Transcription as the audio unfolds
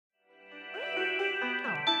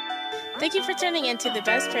Thank you for tuning in to the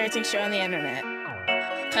best parenting show on the internet,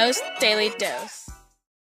 Post Daily Dose.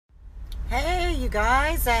 Hey, you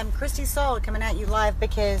guys, I'm Christy Saul coming at you live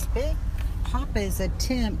because Big Papa's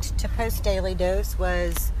attempt to post Daily Dose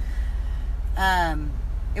was,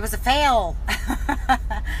 it was a fail.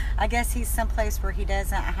 I guess he's someplace where he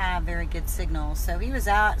doesn't have very good signal. So he was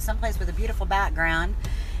out someplace with a beautiful background,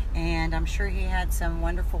 and I'm sure he had some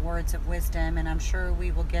wonderful words of wisdom, and I'm sure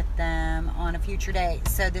we will get them on a future date.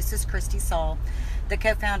 So this is Christy Saul, the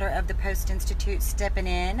co-founder of the Post Institute, stepping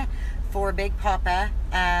in for Big Papa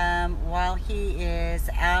while he is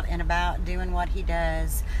out and about doing what he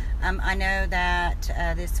does. I know that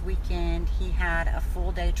this weekend he had a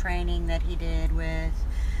full day training that he did with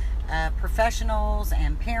professionals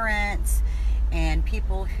and parents and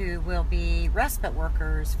people who will be respite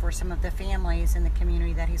workers for some of the families in the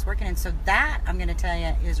community that he's working in. So that, I'm going to tell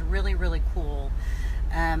you, is really, really cool.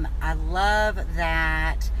 I love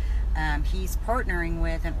that he's partnering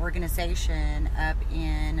with an organization up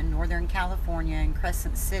in Northern California in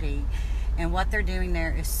Crescent City, and what they're doing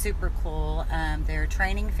there is super cool. They're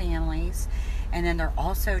training families, and then they're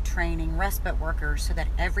also training respite workers so that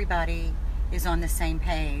everybody is on the same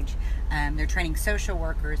page. They're training social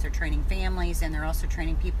workers, they're training families, and they're also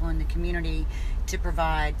training people in the community to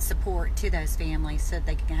provide support to those families so that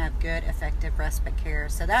they can have good, effective respite care.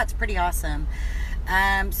 So that's pretty awesome.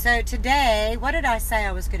 So today, what did I say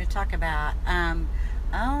I was going to talk about?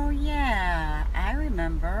 Oh yeah, I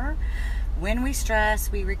remember. When we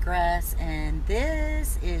stress, we regress, and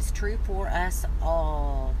this is true for us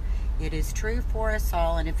all. It is true for us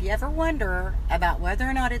all, and if you ever wonder about whether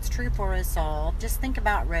or not it's true for us all, just think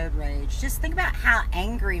about road rage. Just think about how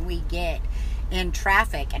angry we get in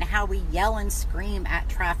traffic and how we yell and scream at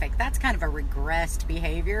traffic. That's kind of a regressed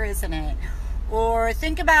behavior, isn't it? Or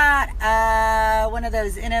think about one of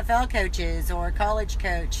those NFL coaches or a college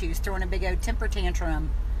coach who's throwing a big old temper tantrum,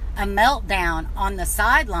 a meltdown on the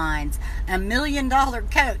sidelines. $1 million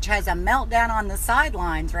coach has a meltdown on the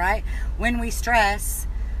sidelines, right? When we stress,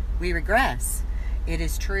 we regress. It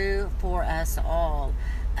is true for us all.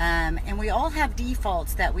 And we all have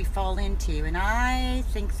defaults that we fall into. And I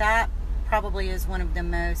think that probably is one of the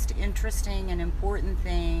most interesting and important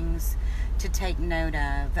things to take note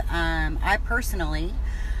of.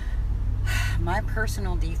 My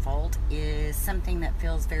personal default is something that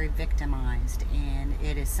feels very victimized. And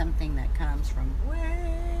it is something that comes from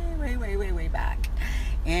way back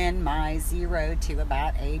in my 0 to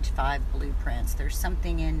about age 5 blueprints. There's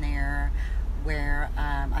something in there where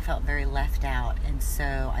I felt very left out, and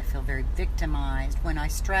so I feel very victimized. When I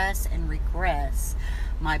stress and regress,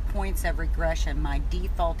 my points of regression, my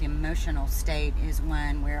default emotional state is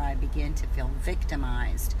one where I begin to feel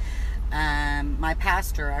victimized. My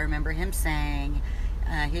pastor, I remember him saying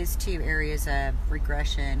his two areas of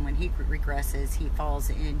regression, when he regresses, he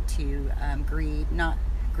falls into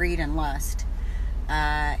greed and lust.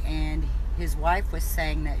 And his wife was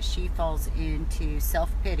saying that she falls into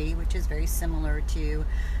self-pity, which is very similar to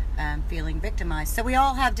feeling victimized. So we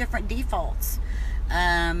all have different defaults.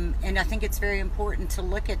 And I think it's very important to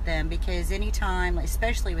look at them, because anytime,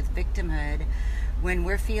 especially with victimhood, when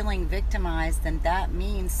we're feeling victimized, then that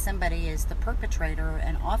means somebody is the perpetrator.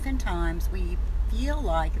 And oftentimes we feel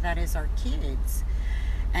like that is our kids.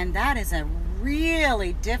 And that is a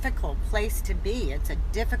really difficult place to be. It's a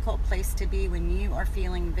difficult place to be when you are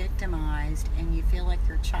feeling victimized and you feel like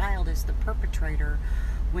your child is the perpetrator,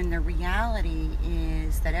 when the reality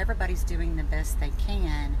is that everybody's doing the best they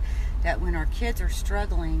can. That when our kids are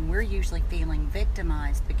struggling, we're usually feeling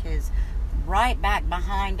victimized, because right back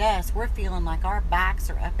behind us, we're feeling like our backs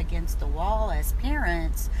are up against the wall as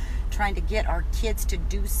parents, trying to get our kids to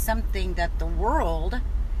do something that the world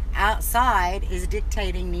outside is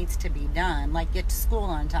dictating needs to be done, like get to school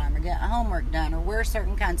on time, or get homework done, or wear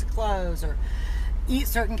certain kinds of clothes, or eat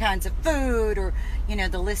certain kinds of food, or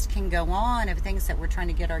the list can go on of things that we're trying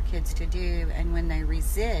to get our kids to do. And when they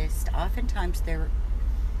resist, oftentimes they're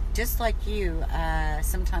just like you,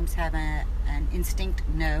 sometimes have an instinct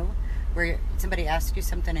no, where somebody asks you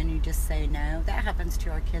something and you just say no. That happens to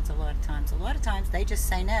our kids a lot of times. A lot of times they just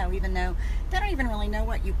say no, even though they don't even really know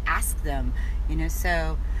what you ask them.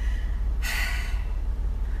 So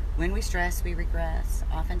when we stress, we regress.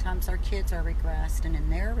 Oftentimes our kids are regressed, and in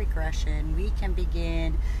their regression, we can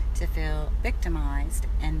begin to feel victimized,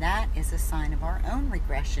 and that is a sign of our own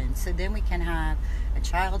regression. So then we can have a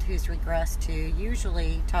child who's regressed to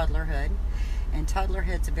usually toddlerhood, and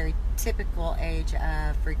toddlerhood's a very typical age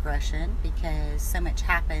of regression because so much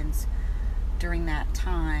happens during that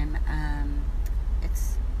time.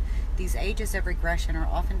 These ages of regression are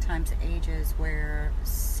oftentimes ages where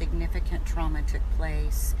significant trauma took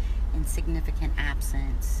place in significant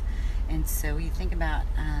absence. And so you think about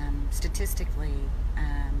statistically,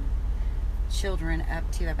 children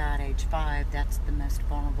up to about age 5, that's the most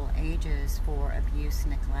vulnerable ages for abuse,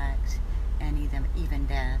 neglect, and even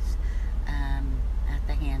death at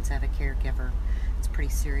the hands of a caregiver. It's a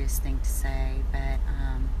pretty serious thing to say, but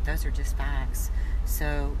those are just facts.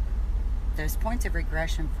 So those points of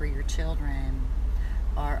regression for your children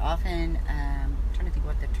are often, I'm trying to think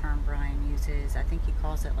what the term Brian uses. I think he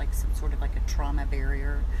calls it like some sort of like a trauma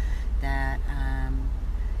barrier, that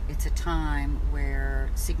it's a time where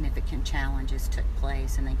significant challenges took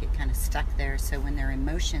place and they get kind of stuck there. So when their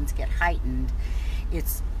emotions get heightened,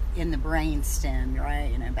 it's in the brain stem,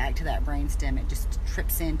 right? Back to that brain stem, it just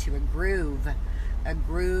trips into a groove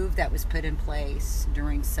that was put in place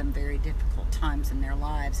during some very difficult times in their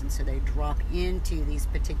lives. And so they drop into these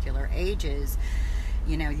particular ages.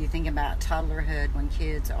 You think about toddlerhood, when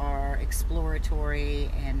kids are exploratory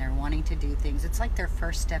and they're wanting to do things. It's like their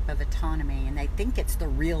first step of autonomy, and they think it's the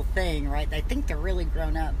real thing, right? They think they're really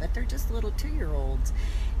grown up, but they're just little 2-year-olds.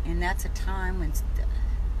 And that's a time when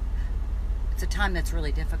it's a time that's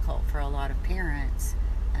really difficult for a lot of parents,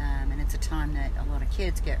 and it's a time that a lot of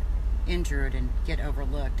kids get injured and get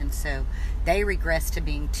overlooked, and so they regress to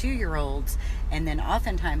being 2-year-olds. And then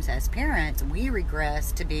oftentimes as parents, we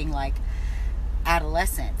regress to being like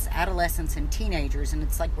adolescents and teenagers, and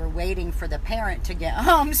it's like we're waiting for the parent to get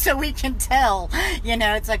home so we can tell.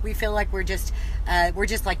 It's like we feel like we're just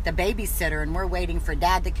like the babysitter, and we're waiting for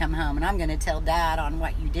dad to come home, and I'm going to tell dad on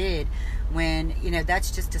what you did, when that's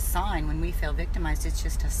just a sign. When we feel victimized, it's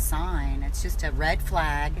just a sign. It's just a red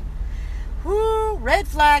flag. Whoo, red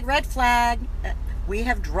flag. We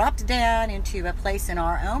have dropped down into a place in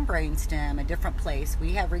our own brainstem, a different place.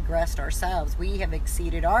 We have regressed ourselves. We have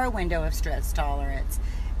exceeded our window of stress tolerance.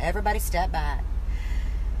 Everybody step back.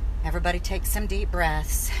 Everybody take some deep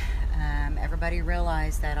breaths. Everybody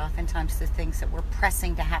realize that oftentimes the things that we're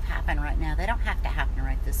pressing to have happen right now, they don't have to happen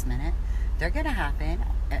right this minute. They're going to happen.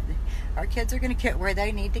 Our kids are going to get where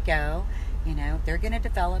they need to go. They're going to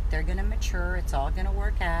develop. They're going to mature. It's all going to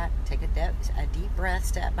work out. Take a deep breath,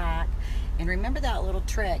 step back. And remember that little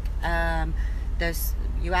trick.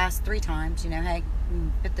 You ask 3 times, hey,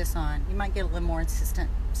 put this on. You might get a little more insistent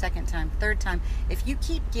second time, third time. If you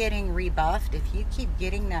keep getting rebuffed, if you keep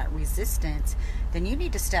getting that resistance, then you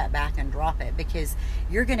need to step back and drop it, because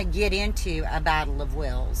you're going to get into a battle of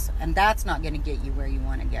wills, and that's not going to get you where you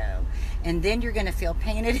want to go. And then you're going to feel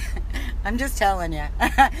painted. I'm just telling you,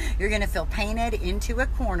 you're going to feel painted into a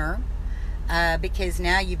corner, because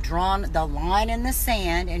now you've drawn the line in the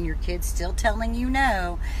sand, and your kid's still telling you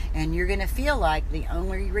no, and you're going to feel like the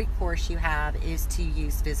only recourse you have is to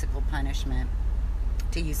use physical punishment,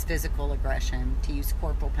 to use physical aggression, to use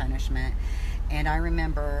corporal punishment. And I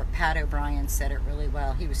remember Pat O'Brien said it really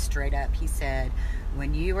well. He was straight up. He said,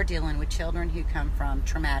 when you are dealing with children who come from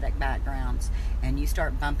traumatic backgrounds, and you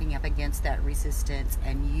start bumping up against that resistance,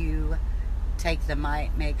 and you take the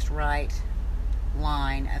might makes right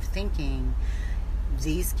line of thinking,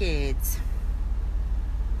 these kids,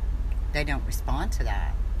 they don't respond to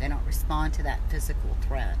that. They don't respond to that physical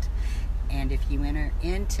threat. And if you enter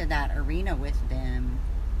into that arena with them,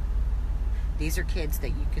 these are kids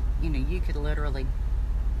that you could literally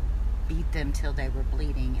beat them till they were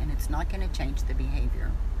bleeding, and it's not going to change the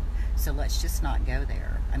behavior. So let's just not go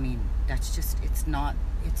there. It's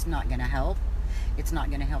not going to help. It's not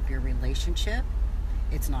going to help your relationship.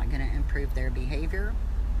 It's not going to improve their behavior,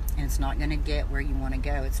 and it's not going to get where you want to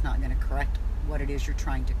go. It's not going to correct what it is you're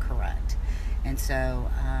trying to correct. And so,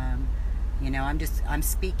 I'm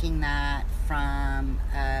speaking that from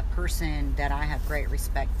a person that I have great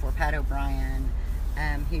respect for, Pat O'Brien,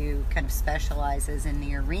 who kind of specializes in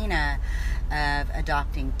the arena of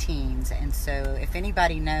adopting teens. And so if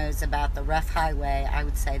anybody knows about the rough highway, I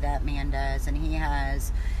would say that man does. And he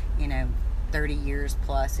has, 30 years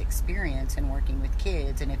plus experience in working with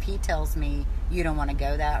kids. And if he tells me you don't want to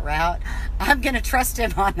go that route, I'm going to trust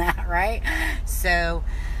him on that, right? So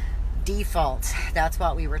default, that's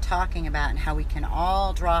what we were talking about, and how we can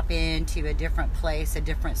all drop into a different place, a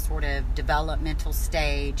different sort of developmental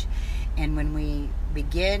stage. And when we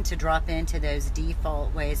begin to drop into those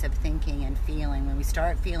default ways of thinking and feeling, when we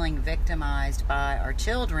start feeling victimized by our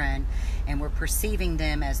children and we're perceiving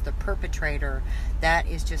them as the perpetrator, that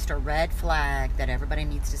is just a red flag that everybody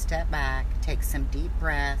needs to step back, take some deep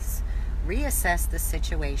breaths, reassess the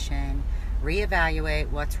situation, reevaluate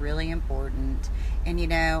what's really important, and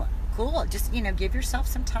give yourself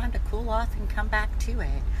some time to cool off and come back to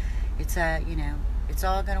it. It's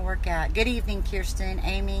all going to work out. Good evening, Kirsten,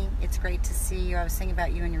 Amy. It's great to see you. I was thinking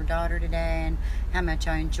about you and your daughter today and how much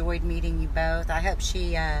I enjoyed meeting you both. I hope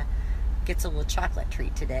she gets a little chocolate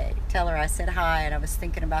treat today. Tell her I said hi, and I was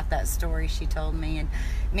thinking about that story she told me. And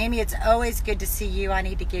Mimi, it's always good to see you. I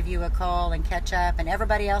need to give you a call and catch up. And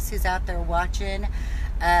everybody else who's out there watching,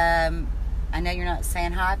 I know you're not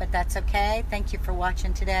saying hi, but that's okay. Thank you for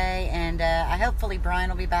watching today. And hopefully Brian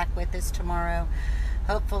will be back with us tomorrow.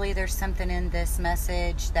 Hopefully there's something in this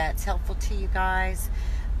message that's helpful to you guys.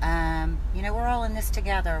 You know, we're all in this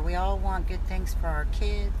together. We all want good things for our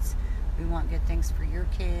kids. We want good things for your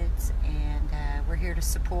kids. And we're here to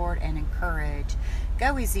support and encourage.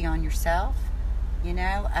 Go easy on yourself. You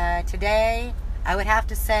know, today, I would have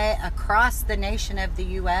to say across the nation of the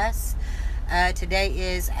U.S.,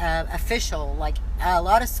 today is official. Like, a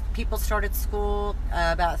lot of people started school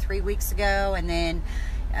about 3 weeks ago, and then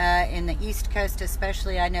in the East Coast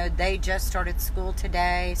especially, I know they just started school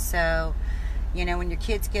today. So, you know, when your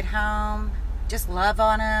kids get home, just love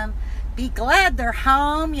on them. Be glad they're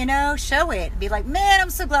home, you know, show it. Be like, man, I'm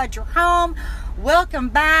so glad you're home. Welcome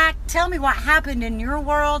back. Tell me what happened in your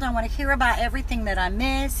world. I want to hear about everything that I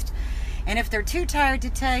missed. And if they're too tired to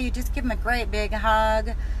tell you, just give them a great big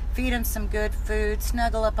hug. Feed them some good food.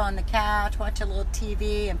 Snuggle up on the couch. Watch a little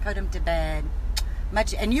TV and put them to bed.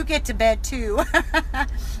 And you get to bed too.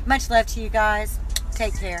 Much love to you guys.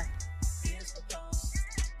 Take care.